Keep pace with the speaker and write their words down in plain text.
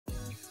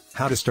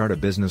How to start a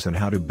business and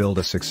how to build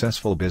a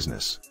successful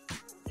business.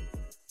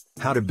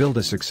 How to build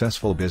a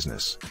successful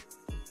business.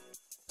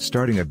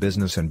 Starting a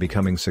business and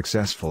becoming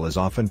successful is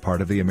often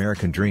part of the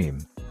American dream.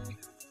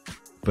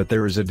 But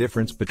there is a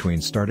difference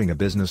between starting a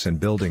business and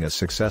building a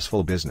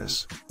successful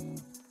business.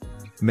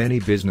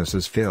 Many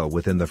businesses fail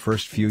within the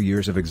first few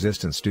years of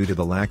existence due to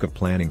the lack of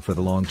planning for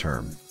the long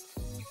term.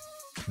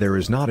 There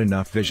is not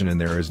enough vision and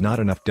there is not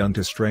enough done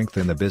to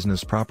strengthen the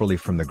business properly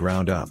from the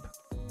ground up.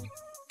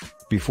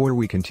 Before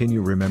we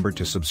continue, remember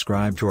to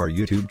subscribe to our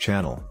YouTube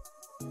channel.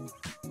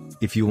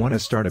 If you want to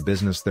start a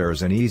business, there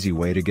is an easy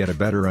way to get a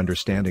better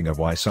understanding of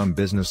why some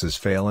businesses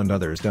fail and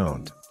others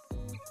don't.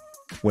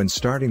 When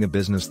starting a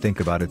business, think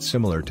about it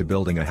similar to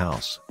building a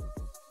house.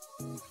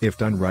 If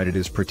done right, it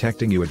is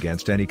protecting you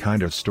against any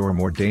kind of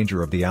storm or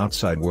danger of the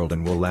outside world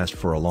and will last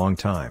for a long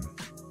time.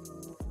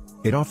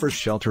 It offers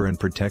shelter and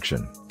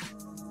protection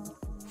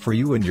for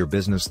you and your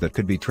business that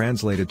could be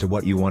translated to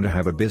what you want to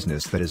have: a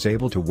business that is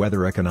able to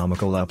weather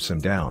economical ups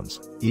and downs,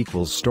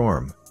 equals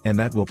storm, and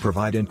that will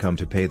provide income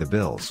to pay the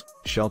bills,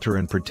 shelter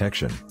and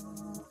protection.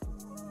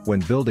 When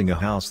building a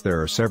house,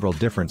 there are several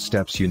different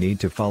steps you need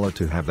to follow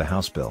to have the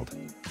house built.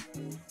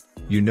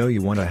 You know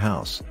you want a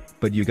house,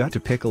 but you got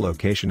to pick a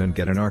location and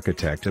get an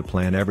architect to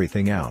plan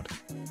everything out.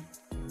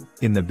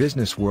 In the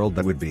business world,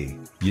 that would be,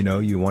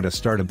 you want to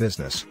start a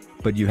business,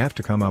 but you have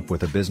to come up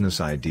with a business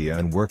idea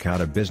and work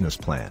out a business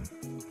plan.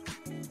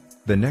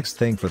 The next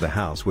thing for the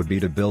house would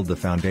be to build the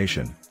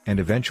foundation, and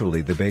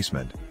eventually the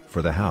basement,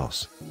 for the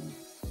house.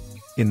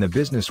 In the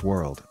business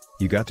world,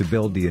 you got to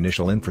build the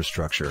initial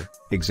infrastructure,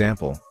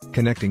 example,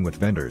 connecting with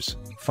vendors,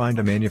 find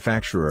a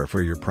manufacturer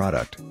for your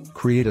product,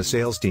 create a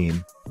sales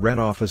team,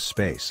 rent office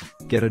space,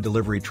 get a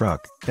delivery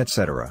truck,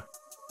 etc.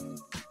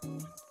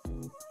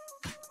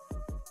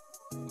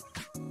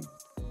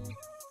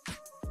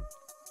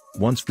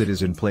 Once that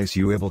is in place,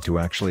 you are able to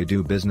actually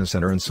do business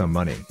and earn some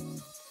money.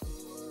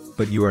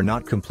 But you are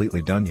not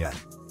completely done yet.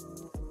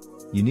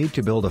 You need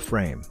to build a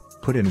frame,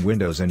 put in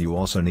windows, and you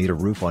also need a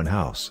roof on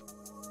house.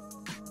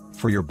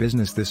 For your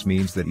business, this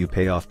means that you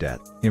pay off debt,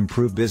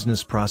 improve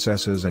business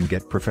processes, and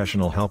get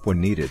professional help when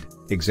needed,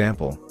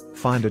 example,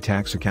 find a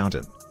tax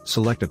accountant,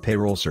 select a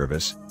payroll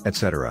service,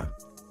 etc.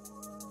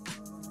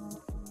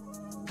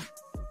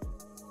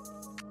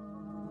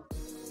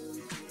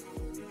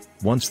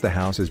 Once the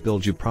house is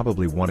built, you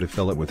probably want to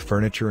fill it with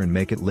furniture and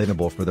make it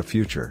livable for the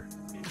future.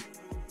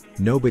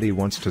 Nobody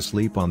wants to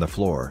sleep on the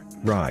floor,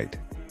 right?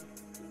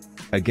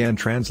 Again,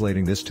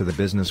 translating this to the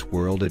business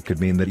world, it could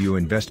mean that you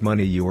invest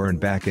money you earn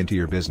back into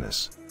your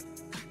business.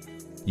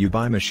 You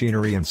buy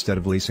machinery instead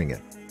of leasing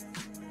it.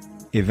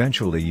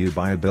 Eventually you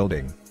buy a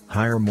building,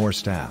 hire more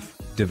staff,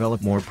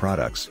 develop more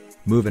products,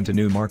 move into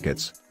new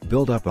markets,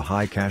 build up a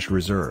high cash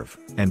reserve,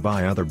 and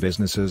buy other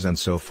businesses and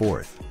so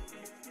forth.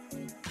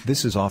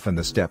 This is often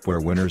the step where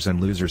winners and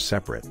losers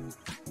separate.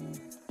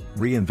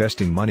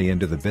 Reinvesting money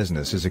into the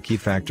business is a key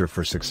factor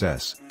for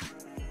success.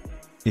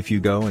 If you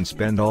go and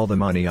spend all the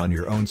money on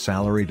your own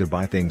salary to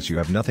buy things, you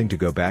have nothing to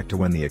go back to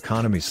when the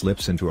economy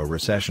slips into a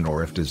recession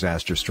or if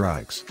disaster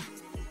strikes.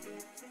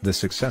 The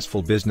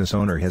successful business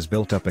owner has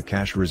built up a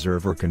cash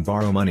reserve or can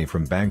borrow money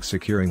from banks,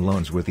 securing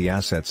loans with the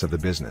assets of the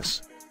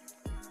business.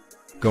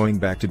 Going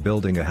back to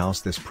building a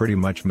house, this pretty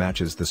much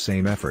matches the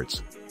same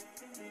efforts.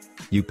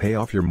 You pay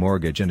off your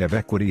mortgage and have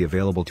equity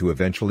available to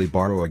eventually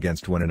borrow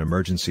against when an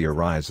emergency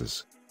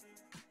arises.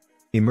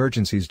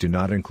 Emergencies do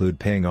not include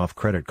paying off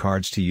credit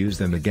cards to use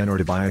them again or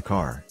to buy a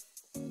car.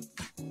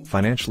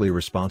 Financially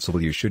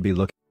responsible you should be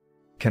looking.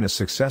 Can a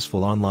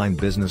successful online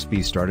business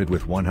be started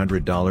with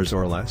 $100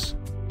 or less?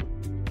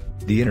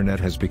 The internet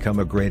has become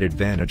a great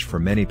advantage for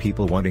many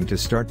people wanting to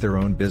start their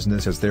own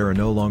business, as there are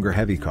no longer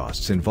heavy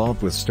costs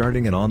involved with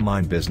starting an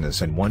online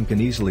business and one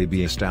can easily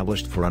be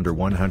established for under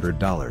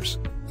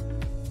 $100.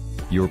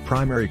 Your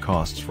primary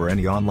costs for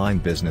any online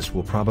business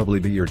will probably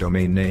be your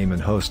domain name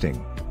and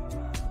hosting.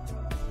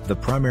 The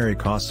primary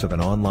costs of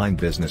an online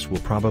business will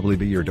probably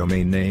be your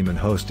domain name and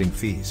hosting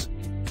fees.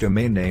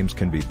 Domain names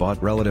can be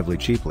bought relatively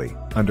cheaply,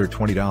 under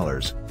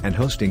 $20, and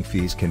hosting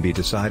fees can be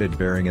decided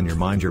bearing in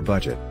mind your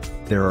budget.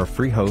 There are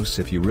free hosts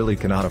if you really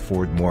cannot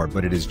afford more,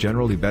 but it is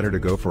generally better to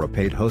go for a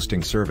paid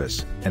hosting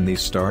service, and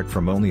these start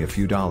from only a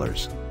few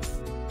dollars.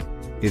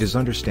 It is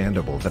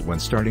understandable that when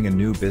starting a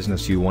new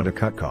business you want to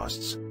cut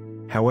costs.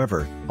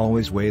 However,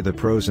 always weigh the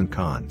pros and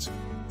cons.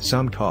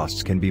 Some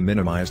costs can be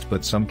minimized,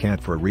 but some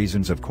can't for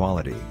reasons of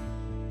quality.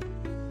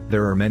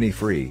 There are many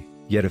free,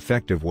 yet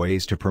effective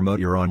ways to promote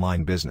your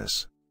online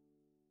business.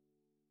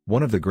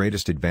 One of the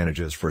greatest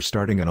advantages for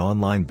starting an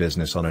online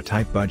business on a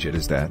tight budget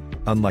is that,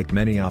 unlike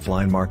many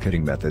offline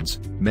marketing methods,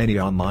 many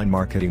online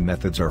marketing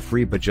methods are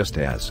free but just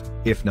as,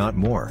 if not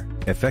more,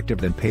 effective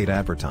than paid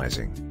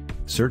advertising.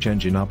 Search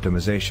engine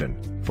optimization,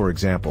 for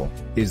example,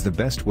 is the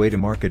best way to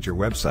market your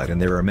website,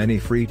 and there are many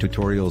free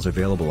tutorials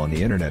available on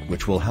the internet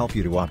which will help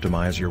you to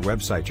optimize your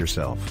website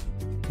yourself.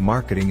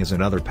 Marketing is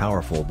another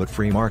powerful but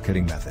free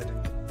marketing method.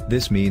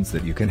 This means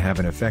that you can have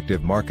an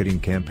effective marketing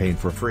campaign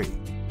for free.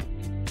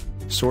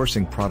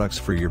 Sourcing products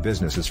for your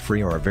business is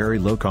free or very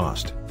low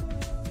cost.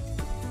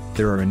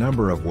 There are a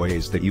number of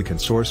ways that you can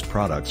source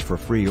products for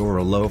free or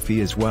a low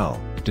fee as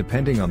well,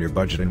 depending on your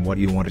budget and what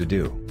you want to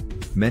do.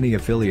 Many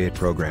affiliate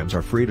programs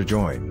are free to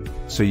join,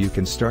 so you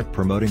can start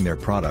promoting their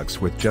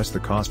products with just the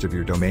cost of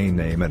your domain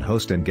name and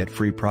host and get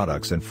free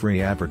products and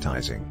free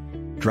advertising.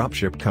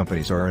 Dropship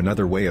companies are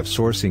another way of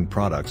sourcing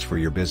products for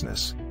your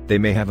business. They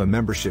may have a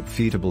membership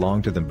fee to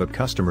belong to them, but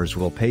customers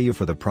will pay you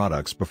for the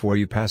products before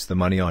you pass the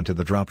money on to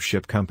the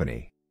dropship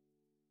company.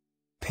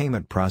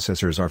 Payment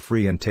processors are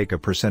free and take a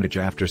percentage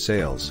after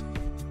sales.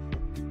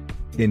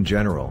 In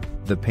general,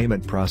 the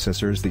payment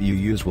processors that you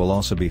use will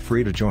also be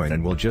free to join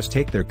and will just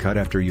take their cut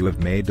after you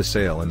have made the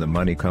sale and the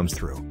money comes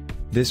through.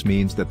 This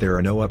means that there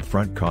are no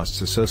upfront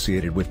costs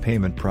associated with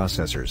payment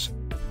processors.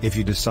 If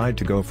you decide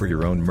to go for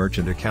your own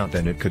merchant account,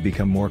 then it could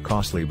become more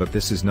costly, but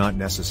this is not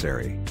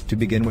necessary. To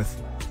begin with,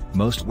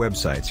 most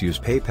websites use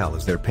PayPal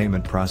as their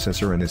payment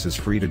processor, and this is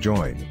free to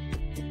join.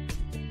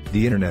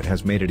 The internet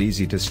has made it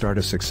easy to start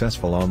a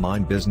successful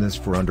online business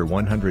for under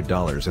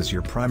 $100, as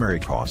your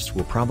primary costs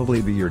will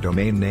probably be your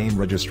domain name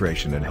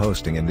registration and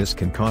hosting, and this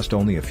can cost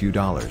only a few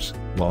dollars,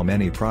 while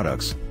many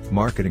products,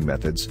 marketing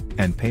methods,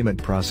 and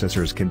payment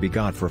processors can be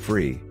got for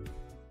free.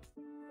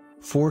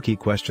 4 key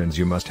questions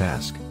you must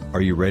ask.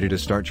 Are you ready to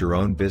start your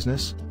own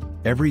business?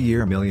 Every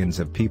year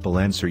millions of people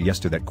answer yes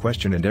to that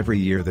question, and every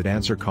year that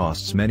answer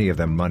costs many of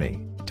them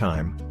money,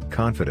 time,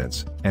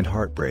 confidence, and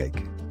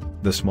heartbreak.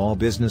 The Small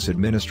Business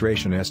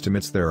Administration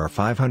estimates there are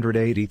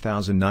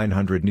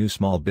 580,900 new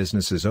small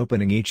businesses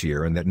opening each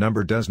year, and that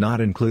number does not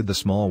include the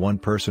small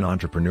one-person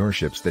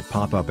entrepreneurships that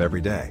pop up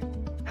every day.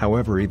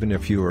 However, even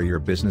if you are your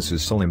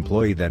business's sole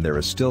employee, then there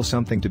is still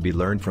something to be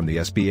learned from the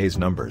SBA's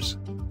numbers.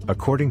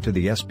 According to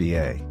the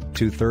SBA,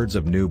 2/3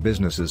 of new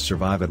businesses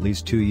survive at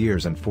least 2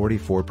 years and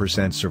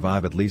 44%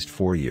 survive at least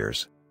 4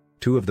 years.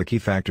 2 of the key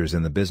factors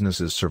in the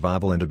business's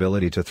survival and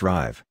ability to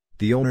thrive: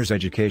 the owner's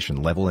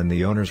education level and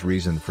the owner's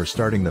reason for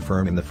starting the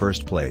firm in the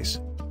first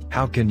place.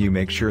 How can you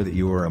make sure that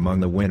you are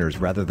among the winners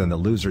rather than the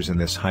losers in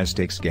this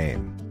high-stakes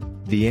game?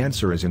 The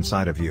answer is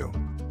inside of you.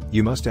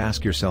 You must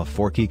ask yourself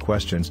 4 key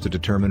questions to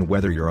determine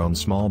whether your own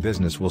small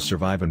business will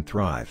survive and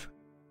thrive.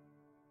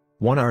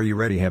 1. Are you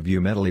ready? Have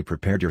you mentally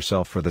prepared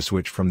yourself for the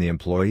switch from the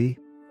employee,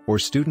 or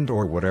student,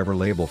 or whatever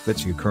label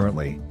fits you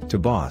currently, to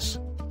boss?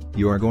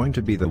 You are going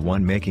to be the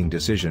one making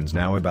decisions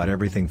now about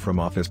everything from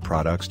office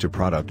products to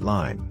product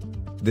line.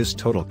 This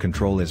total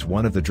control is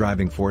one of the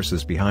driving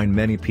forces behind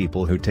many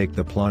people who take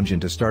the plunge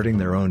into starting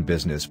their own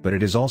business, but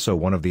it is also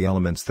one of the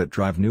elements that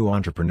drive new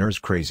entrepreneurs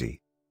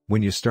crazy.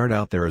 When you start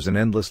out, there is an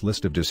endless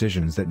list of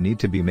decisions that need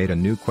to be made,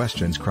 and new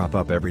questions crop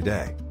up every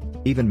day.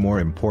 Even more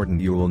important,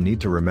 you will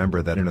need to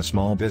remember that in a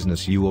small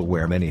business you will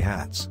wear many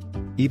hats.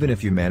 Even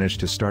if you manage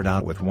to start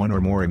out with 1 or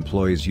more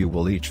employees, you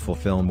will each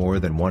fulfill more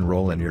than one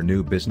role in your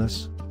new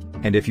business.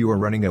 And if you are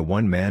running a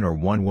one-man or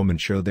one-woman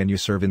show, then you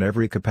serve in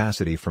every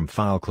capacity, from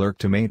file clerk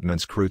to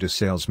maintenance crew to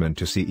salesman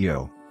to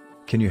CEO.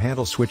 Can you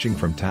handle switching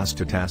from task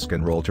to task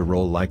and role to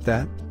role like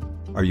that?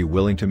 Are you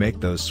willing to make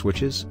those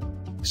switches?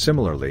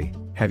 Similarly,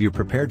 have you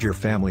prepared your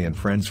family and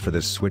friends for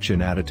this switch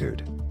in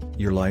attitude?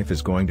 Your life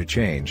is going to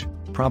change,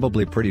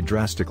 probably pretty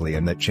drastically,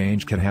 and that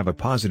change can have a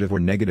positive or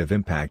negative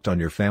impact on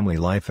your family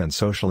life and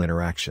social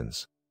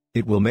interactions.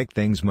 It will make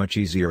things much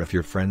easier if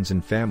your friends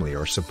and family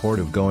are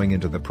supportive going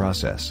into the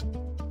process.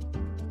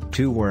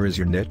 2. Where is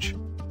your niche?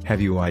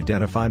 Have you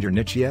identified your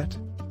niche yet?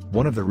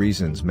 One of the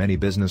reasons many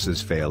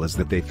businesses fail is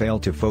that they fail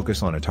to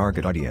focus on a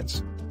target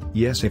audience.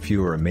 Yes, if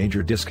you are a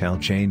major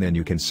discount chain, then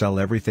you can sell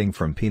everything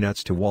from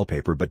peanuts to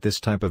wallpaper, but this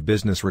type of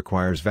business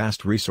requires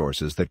vast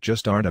resources that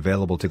just aren't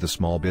available to the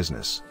small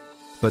business.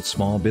 But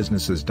small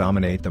businesses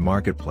dominate the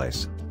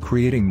marketplace,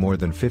 creating more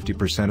than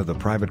 50% of the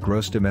private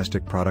gross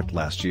domestic product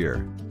last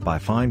year, by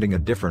finding a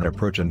different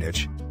approach, a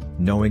niche.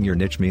 Knowing your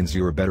niche means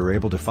you are better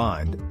able to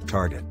find,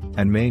 target,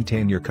 and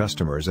maintain your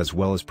customers, as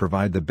well as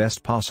provide the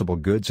best possible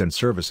goods and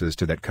services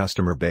to that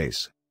customer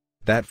base.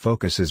 That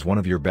focus is one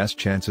of your best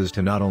chances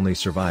to not only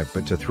survive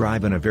but to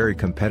thrive in a very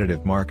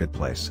competitive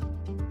marketplace.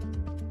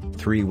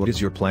 3. What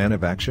is your plan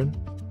of action?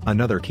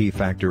 Another key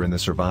factor in the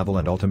survival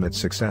and ultimate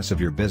success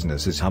of your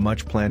business is how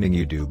much planning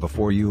you do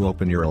before you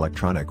open your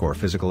electronic or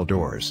physical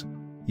doors.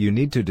 You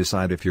need to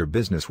decide if your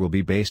business will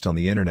be based on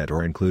the internet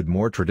or include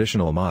more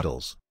traditional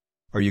models.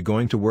 Are you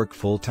going to work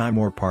full-time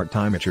or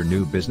part-time at your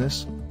new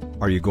business?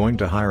 Are you going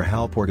to hire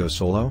help or go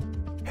solo?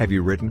 Have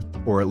you written,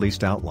 or at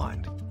least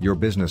outlined, your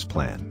business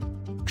plan?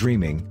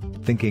 Dreaming,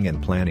 thinking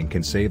and planning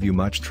can save you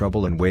much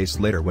trouble and waste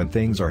later when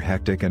things are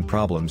hectic and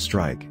problems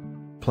strike.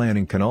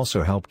 Planning can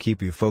also help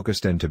keep you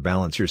focused and to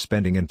balance your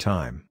spending and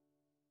time.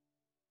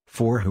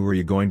 4. Who are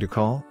you going to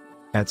call?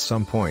 At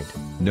some point,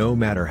 no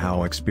matter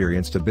how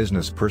experienced a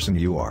business person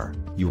you are,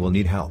 you will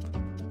need help.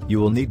 You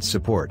will need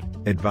support,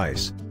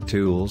 advice,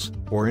 tools,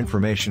 or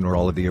information, or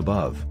all of the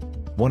above.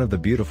 One of the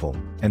beautiful,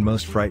 and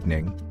most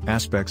frightening,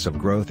 aspects of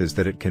growth is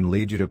that it can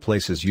lead you to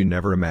places you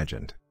never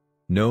imagined.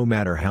 No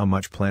matter how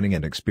much planning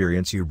and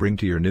experience you bring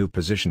to your new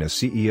position as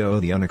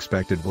CEO, the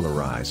unexpected will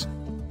arise.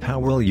 How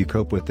will you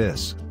cope with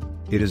this?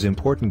 It is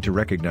important to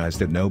recognize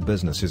that no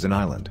business is an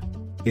island.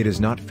 It is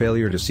not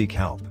failure to seek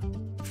help.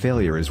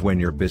 Failure is when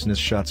your business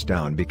shuts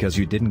down because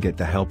you didn't get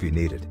the help you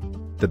needed.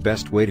 The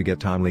best way to get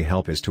timely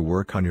help is to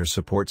work on your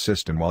support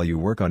system while you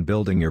work on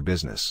building your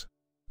business.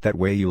 That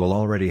way you will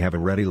already have a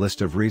ready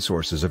list of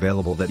resources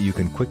available that you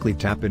can quickly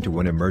tap into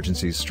when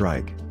emergencies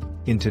strike.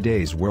 In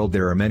today's world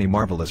there are many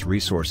marvelous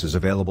resources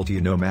available to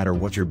you no matter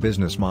what your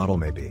business model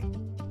may be.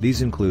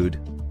 These include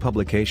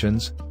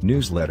publications,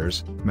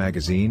 newsletters,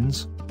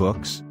 magazines,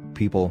 books,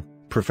 people,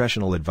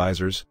 professional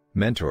advisors,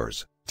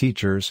 mentors,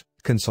 teachers,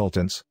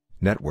 consultants,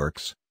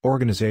 networks,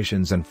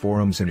 organizations and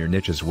forums in your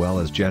niche, as well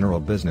as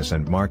general business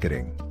and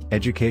marketing,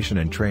 education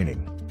and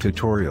training,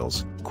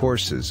 tutorials,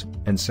 courses,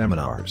 and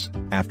seminars.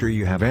 After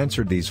you have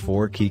answered these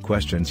 4 key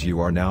questions,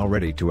 you are now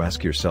ready to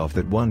ask yourself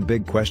that one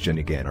big question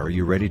again: are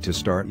you ready to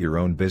start your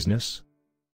own business?